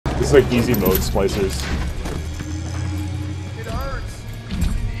It's like easy mode splicers. It hurts.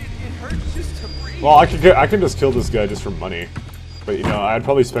 It hurts just to breathe. Well, I can just kill this guy just for money, but you know I'd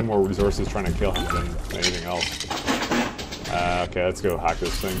probably spend more resources trying to kill him than anything else. Okay, let's go hack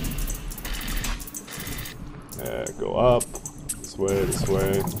this thing. Go up this way, this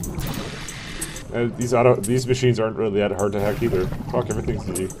way. These machines aren't really that hard to hack either. Fuck, everything's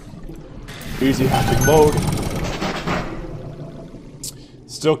easy. Easy hacking mode.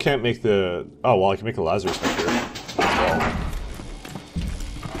 Still can't make the... Oh, well, I can make a Lazarus vector.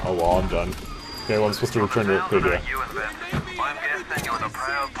 Oh, well, I'm done. Okay, well, I'm supposed to return to it. Good idea. I'm guessing you're the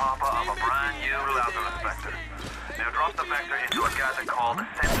proud papa of a brand new Lazarus vector. Now drop the vector into a gadget called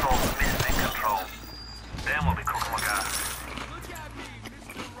Central Missing Control. Then we'll be cooking with gas.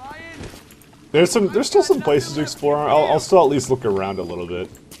 There's still some places to explore. I'll still at least look around a little bit.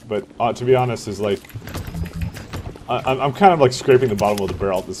 But to be honest, is like... I'm kind of like scraping the bottom of the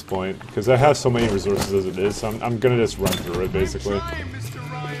barrel at this point, because I have so many resources as it is, so I'm gonna just run through it, basically.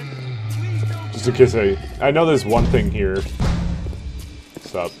 Just in case I know there's one thing here.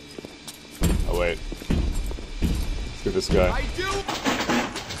 What's up? Oh, wait. Let's get this guy.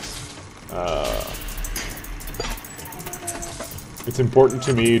 It's important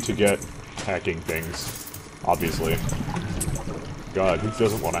to me to get hacking things, obviously. God, who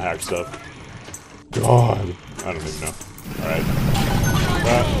doesn't want to hack stuff? God, I don't even know. Alright.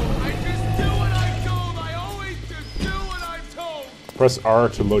 Press R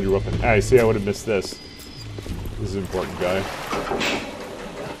to load your weapon. Ah, see, I would have missed this. This is an important guy.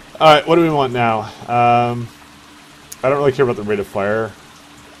 Alright, what do we want now? I don't really care about the rate of fire.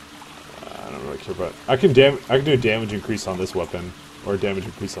 I don't really care about... I can do a damage increase on this weapon. Or a damage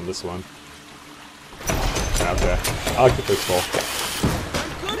increase on this one. Okay. I like the pistol.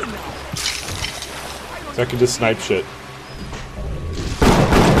 So I can just snipe shit.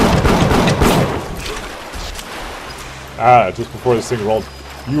 Ah, just before this thing rolled.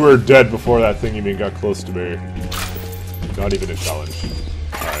 You were dead before that thing even got close to me. Not even a challenge.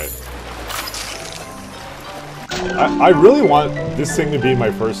 Alright. I really want this thing to be my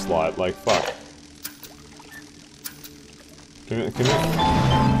first slot. Like, fuck. Can it?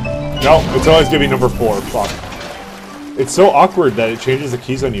 No, it's always gonna be number 4. Fuck. It's so awkward that it changes the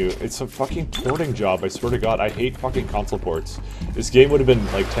keys on you. It's a fucking porting job, I swear to God. I hate fucking console ports. This game would have been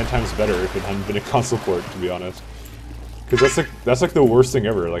like 10 times better if it hadn't been a console port, to be honest. Because that's like the worst thing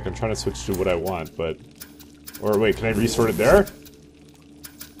ever. Like, I'm trying to switch to what I want, but... Or wait, can I resort it there?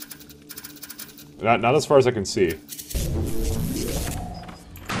 Not as far as I can see. And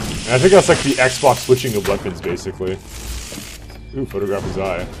I think that's like the Xbox switching of weapons, basically. Ooh, photographer's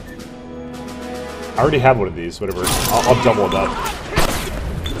eye. I already have one of these, whatever. I'll double it up.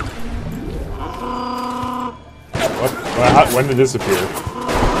 What? When did this appear?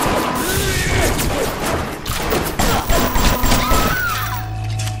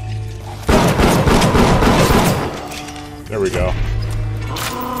 There we go.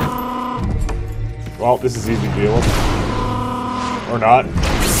 Well, this is easy to deal with. Or not.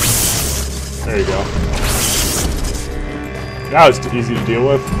 There you go. Now it's easy to deal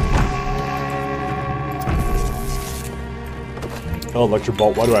with. Oh,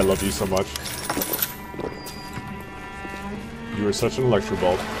 Electrobolt, why do I love you so much? You are such an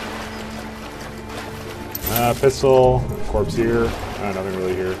Electrobolt. Pistol, corpse here. Nothing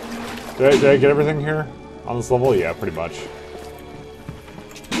really here. Did I get everything here? On this level? Yeah, pretty much.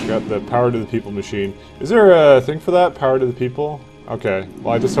 Got the power to the people machine. Is there a thing for that? Power to the people? Okay.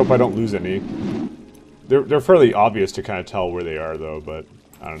 Well, I just hope I don't lose any. They're fairly obvious to kind of tell where they are, though, but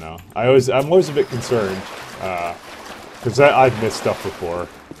I don't know. I'm always a bit concerned, because I've missed stuff before.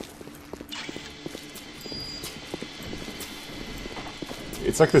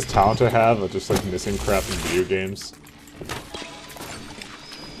 It's like this talent I have of just like missing crap in video games.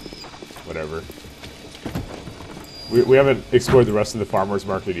 Whatever. We haven't explored the rest of the farmer's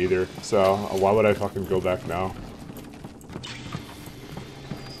market either, so why would I fucking go back now?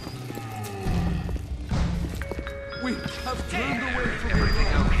 We have turned away from everything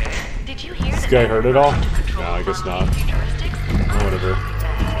okay. Did you hear This guy heard it all? No, I guess not. Oh, whatever.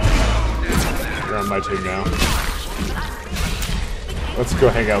 You're on my team now. Let's go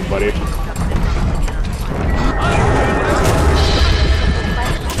hang out, buddy.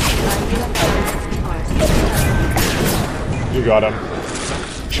 You got him.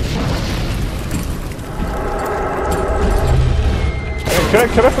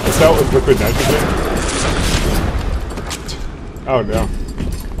 Can I put this out with liquid nitrogen? Oh no.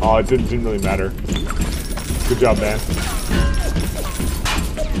 Oh, it didn't really matter. Good job, man.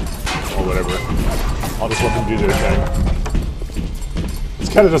 Oh, whatever. I'll just let them do their thing.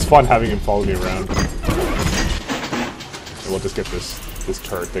 kind of just fun having him follow me around. And we'll just get this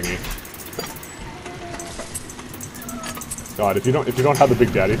turret thingy. God, if you don't have the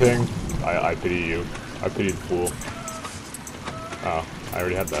Big Daddy thing, I pity you. I pity the fool. Oh, I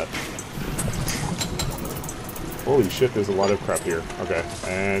already had that. Holy shit, there's a lot of crap here. Okay,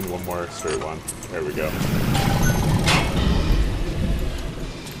 and one more straight one. There we go.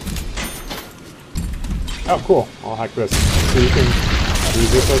 Oh, cool. I'll hack this. So you can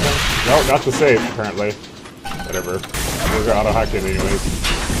use this open? No, not to save, apparently. Whatever. We're gonna auto-hack it anyways.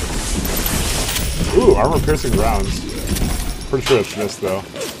 Ooh, armor-piercing rounds. Pretty sure it's this, though.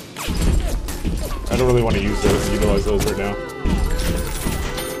 I don't really want to utilize those right now.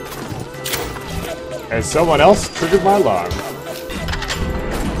 And someone else triggered my alarm.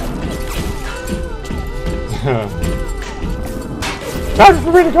 Time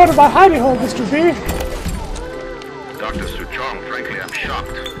for me to go to my hidey hole, Mr. B! Dr. Suchong, frankly, I'm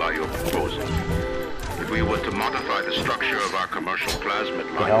shocked by your proposal. If we were to modify the structure of our commercial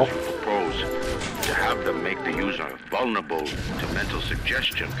plasmid line as you propose, to have them make the user vulnerable to mental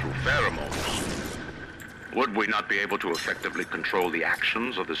suggestion through pheromones, would we not be able to effectively control the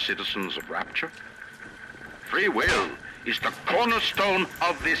actions of the citizens of Rapture? Free will is the cornerstone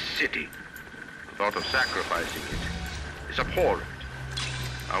of this city. The thought of sacrificing it is abhorrent.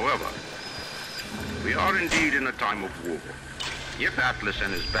 However, we are indeed in a time of war. If Atlas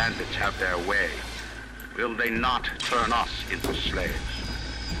and his bandits have their way, will they not turn us into slaves?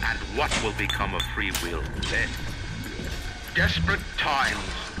 And what will become of free will then? Desperate times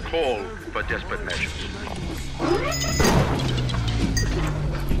call for desperate measures.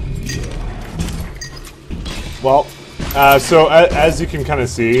 Well, so as you can kind of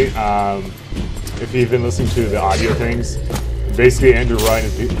see, if you've been listening to the audio things, basically Andrew Ryan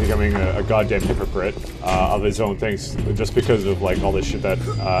is becoming a goddamn hypocrite of his own things, just because of like all this shit that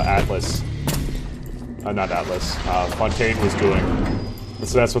Fontaine was doing. And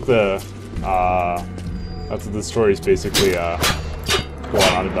so that's what the story is basically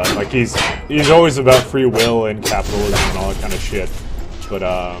going on about. Like he's always about free will and capitalism and all that kind of shit, but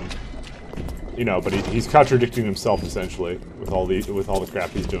you know, but he's contradicting himself essentially with all the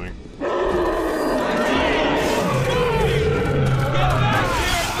crap he's doing.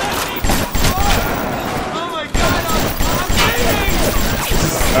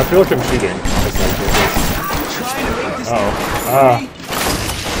 I feel like I'm cheating, honestly.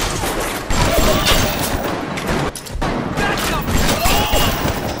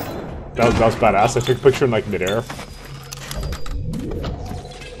 That was badass. I took a picture in like midair.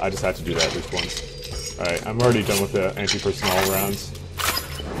 I just had to do that at least once. Alright, I'm already done with the anti-personnel rounds.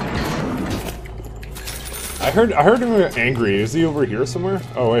 I heard him angry. Is he over here somewhere?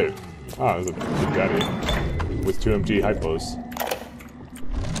 Oh wait. Oh, there's a Big Daddy with 2 MG hypos.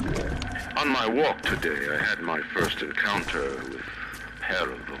 On my walk today, I had my first encounter with a pair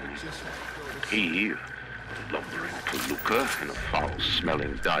of them. He, a lumbering palooka in a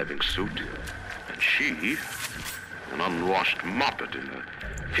foul-smelling diving suit, and she, an unwashed moppet in a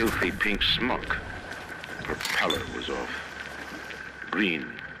filthy pink smock. Her pallor was off, green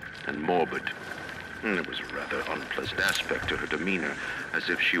and morbid. And there was a rather unpleasant aspect to her demeanor, as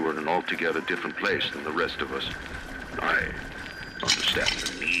if she were in an altogether different place than the rest of us. I understand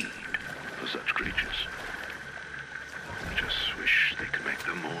the need for such creatures. I just wish they could make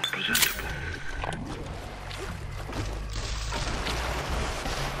them more presentable.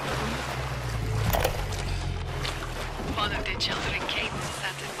 One of the children came and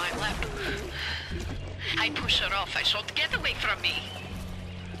sat in my lap. I push her off. I shout, "Get away from me!"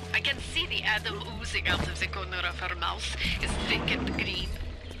 I can see the Adam oozing out of the corner of her mouth. It's thick and green.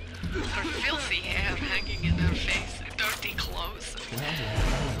 Her filthy hair hanging in her face. Dirty clothes. That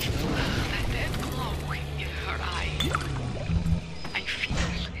dead glow in her eye. I feel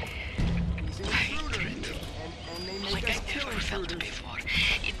hatred. Like I never felt before.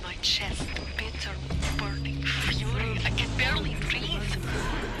 In my chest, bitter, burning fury. I can barely breathe.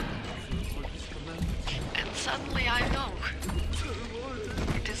 And suddenly I know.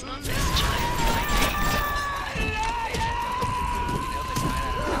 It is not this child I hate.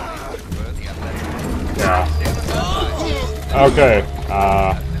 Yeah. Okay.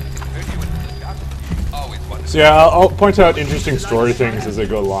 So yeah, I'll point out interesting story things as I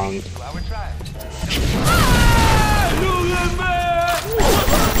go along.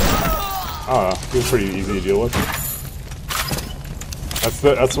 Oh, feels pretty easy to deal with.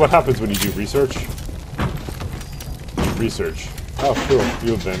 That's what happens when you do research. Research. Oh, cool.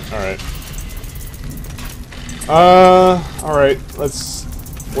 You have been. Alright. Alright, let's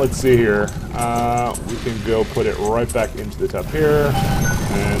see here. We can go put it right back into the top here.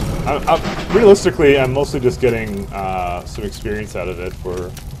 And realistically, I'm mostly just getting some experience out of it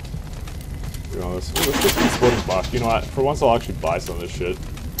for, you know, this exploding block. You know what? For once, I'll actually buy some of this shit.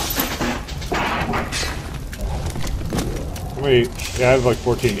 How many? Yeah, I have like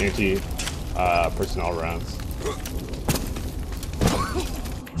 14 anti-personnel rounds.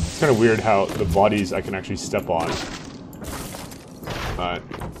 It's kind of weird how the bodies I can actually step on.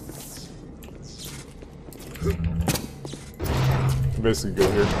 Basically go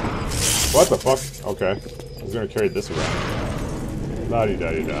here. What the fuck? Okay. I was gonna carry this around.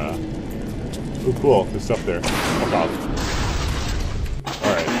 La-di-da-di-da. Ooh, cool. There's stuff there. Fuck off.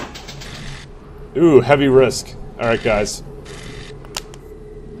 Alright. Ooh, heavy risk. Alright, guys.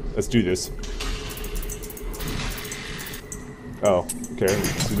 Let's do this. Oh, okay.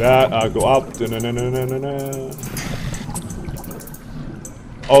 Let's do that. Go up. Da-na-na-na-na-na-na.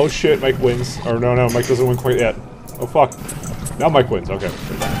 Oh shit, Mike wins. Or no, Mike doesn't win quite yet. Oh fuck. Now Mike wins, okay.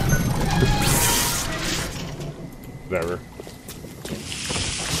 Whatever.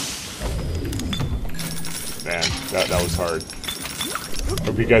 Man, that was hard.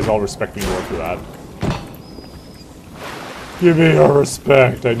 Hope you guys all respect me more for that. Give me your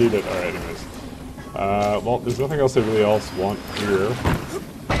respect, I need it. Alright, anyways. Well, there's nothing else I really want here.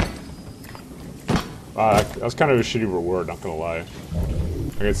 That was kind of a shitty reward, not gonna lie.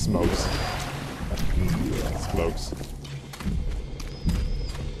 I get smokes. Smokes.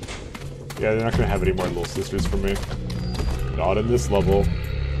 Yeah, they're not gonna have any more little sisters for me. Not in this level.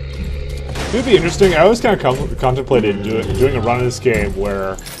 It would be interesting. I always kind of contemplated doing a run of this game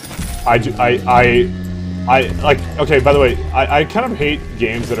where I like. Okay, by the way, I kind of hate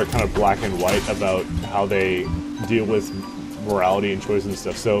games that are kind of black and white about how they deal with morality and choice and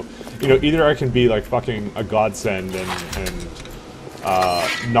stuff. So, you know, either I can be like fucking a godsend and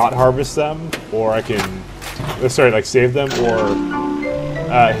not harvest them, or I can, sorry, like save them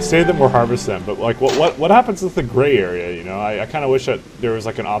or harvest them. But like, what happens with the gray area? You know, I kind of wish that there was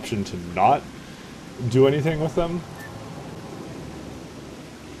like an option to not do anything with them.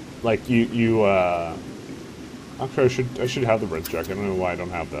 Like actually, I should have the red check. I don't know why I don't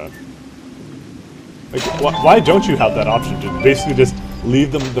have that. Like, why don't you have that option to basically just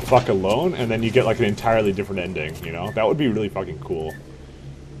leave them the fuck alone, and then you get like an entirely different ending? You know, that would be really fucking cool.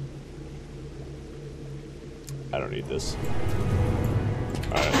 I don't need this.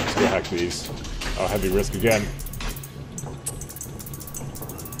 Alright, let's go hack these. Oh, heavy risk again.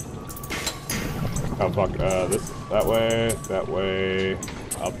 Oh fuck, this, that way,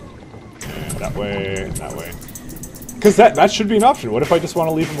 up, and that way. Because that should be an option. What if I just want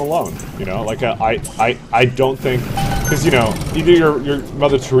to leave them alone? You know, like I don't think, because you know, either your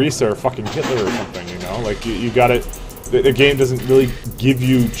Mother Teresa or fucking Hitler or something. You know, like you got it. The game doesn't really give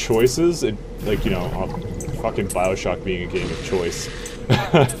you choices. It, like, you know, fucking Bioshock being a game of choice.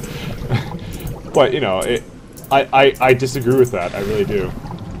 But you know, I disagree with that. I really do.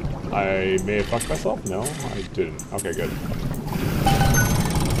 I may have fucked myself. No, I didn't. Okay, good.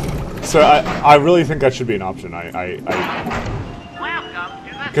 So I really think that should be an option.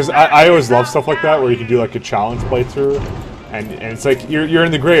 Because I always love stuff like that where you can do like a challenge playthrough, and it's like you're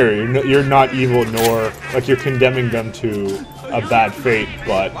in the gray area. You're not evil, nor like you're condemning them to a bad fate,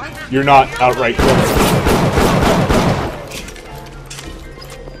 but you're not outright killing them.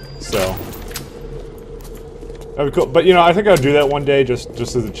 So that'd be cool. But you know, I think I'll do that one day just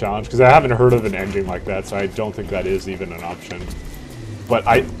as a challenge, because I haven't heard of an ending like that, so I don't think that is even an option. But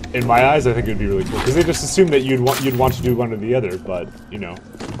in my eyes, I think it would be really cool, because they just assume that you'd want to do one or the other. But you know,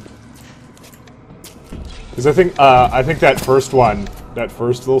 because I think that first one, that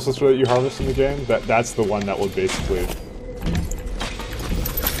first little sister that you harvest in the game, that's the one that would basically.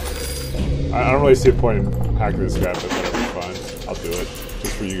 I don't really see a point in hacking this guy, but whatever, fine. I'll do it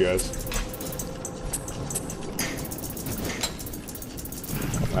just for you guys.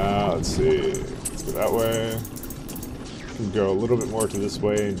 Let's see. Let's go that way. Go a little bit more to this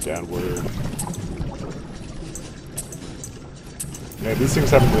way and downward. Yeah, these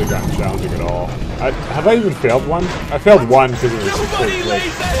things haven't really gotten challenging at all. Have I even failed one? I failed one because it was so quick.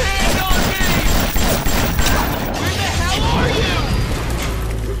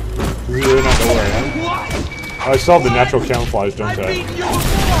 You really not know where I am? Oh, I still have the natural camouflage, don't I?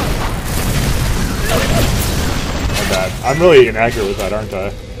 My bad. I'm really inaccurate with that, aren't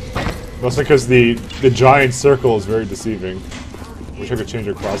I? Mostly because the giant circle is very deceiving. Wish I could change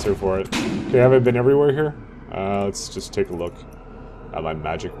a crosshair for it. Okay, have I been everywhere here? Let's just take a look at my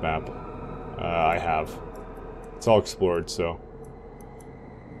magic map. I have. It's all explored, so.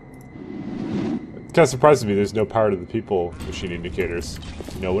 It kind of surprises me there's no power to the people machine indicators.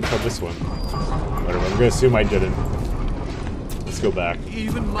 You know, what about this one? Whatever, I'm gonna assume I didn't. Let's go back.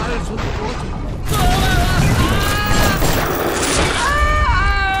 Even miles of water.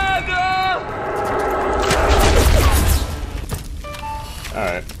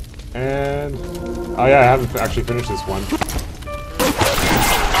 Alright. And... oh yeah, I haven't actually finished this one.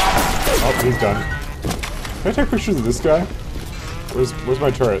 Oh, he's done. Can I take pictures of this guy? Where's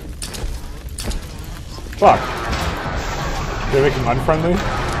my turret? Fuck. Did I make him unfriendly?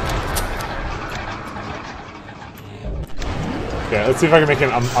 Yeah, let's see if I can make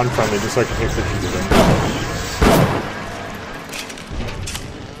him unfriendly just so I can take pictures of him.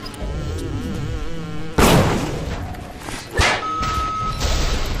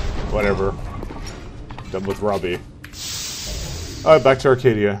 Whatever. Done with Robbie. Alright, back to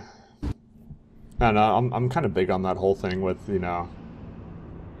Arcadia. I don't know, I'm kind of big on that whole thing with, you know,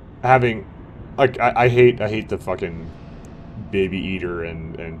 having, like, I hate the fucking Baby Eater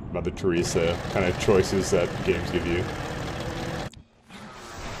and Mother Teresa kind of choices that games give you.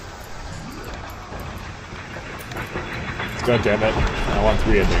 God damn it, I want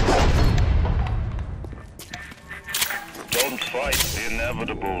 3 endings. Don't fight the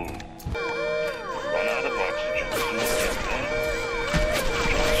inevitable. Run out of oxygen.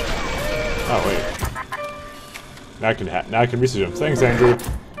 Oh wait. Now I can research him. Thanks, Andrew.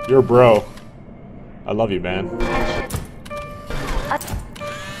 You're a bro. I love you, man.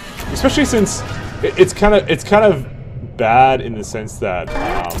 Especially since it's kind of bad in the sense that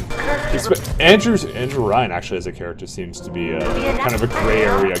Andrew Ryan actually as a character seems to be kind of a gray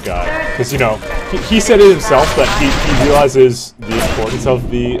area guy, because you know he said it himself that he realizes the importance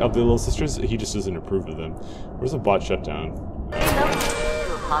of the little sisters. He just doesn't approve of them. Where's the bot shutdown?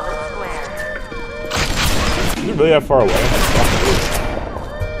 Is it really that far away?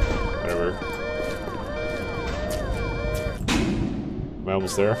 Whatever. Am I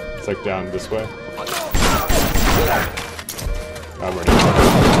almost there? It's like down this way. I'm ready.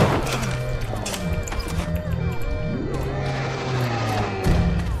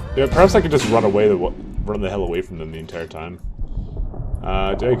 Yeah, perhaps I could just run the hell away from them the entire time.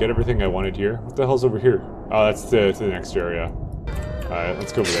 Did I get everything I wanted here? What the hell's over here? Oh, that's the next area. Alright,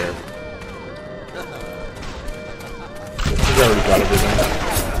 let's go over there. I think I already got everything.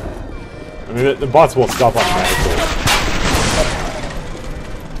 I mean, the bots won't stop automatically.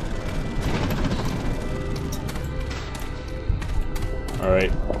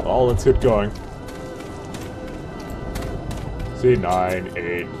 Alright, well, let's get going. See, 9,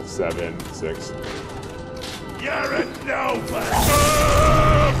 8, 7, 6. You're a nobody!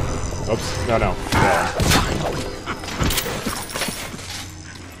 Oops, no.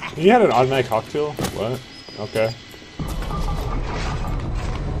 He had an automatic cocktail? What? Okay.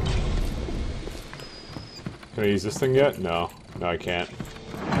 Can I use this thing yet? No. No, I can't.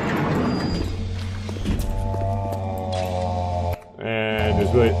 And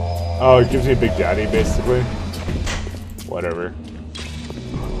there's really... oh, it gives me Big Daddy, basically. Whatever.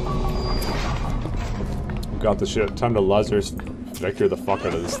 Got the shit. Time to lasers vector the fuck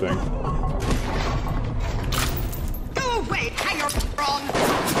out of this thing. Go away, hanger wrong.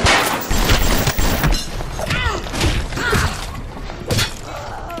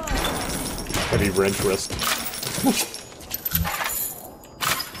 Heavy wrench wrist.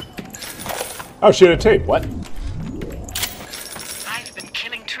 Oh shit, a tape. What? I've been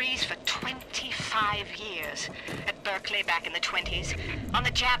killing trees for 25 years. At Berkeley back in the 20s, on the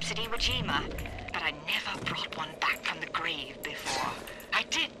Japs at Iwo Jima. But I never brought one back from the grave before. I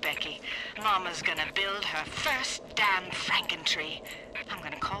did, Becky. Mama's gonna build her first damn Frankentree. I'm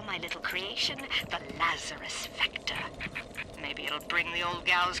gonna call my little creation the Lazarus Vector. Maybe it'll bring the old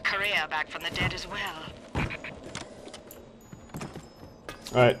gal's career back from the dead as well.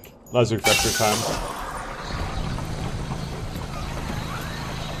 Alright, laser vector time.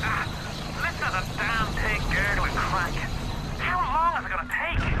 Listen to the damn thing gurgling crank. How long is it gonna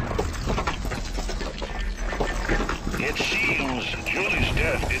take? It seems Julie's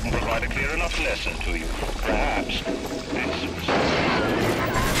death didn't provide a clear enough lesson to you. Perhaps it's a result.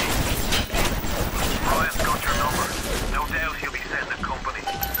 Ryan's got your number. No doubt he'll be sending company.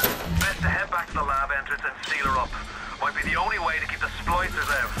 Best to head back to the lab entrance and seal her up. Might be the only way to keep the splicers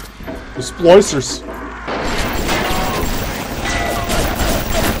out. The splicers.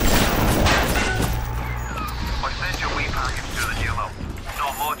 I sent your wee package to the Jumo.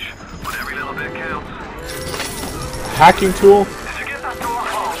 Not much, but every little bit counts. Hacking tool? Did you get that door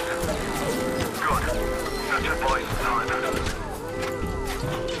closed? Good. That should buy some time.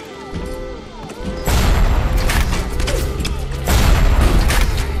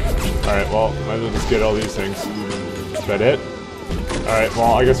 Alright, well, might as well just get all these things. Is that it? Alright,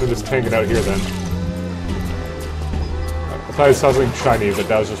 well, I guess we'll just tank it out here then. I thought I saw something shiny, but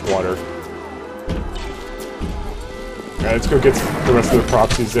that was just water. Alright, let's go get the rest of the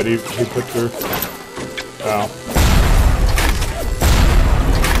proxies that he put through. Oh.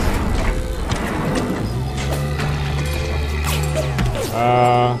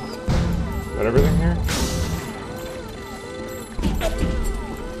 Is that everything here?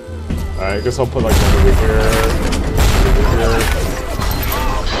 Alright, I guess I'll put like one over here. Over here.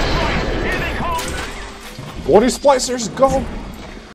 Body splicers, go!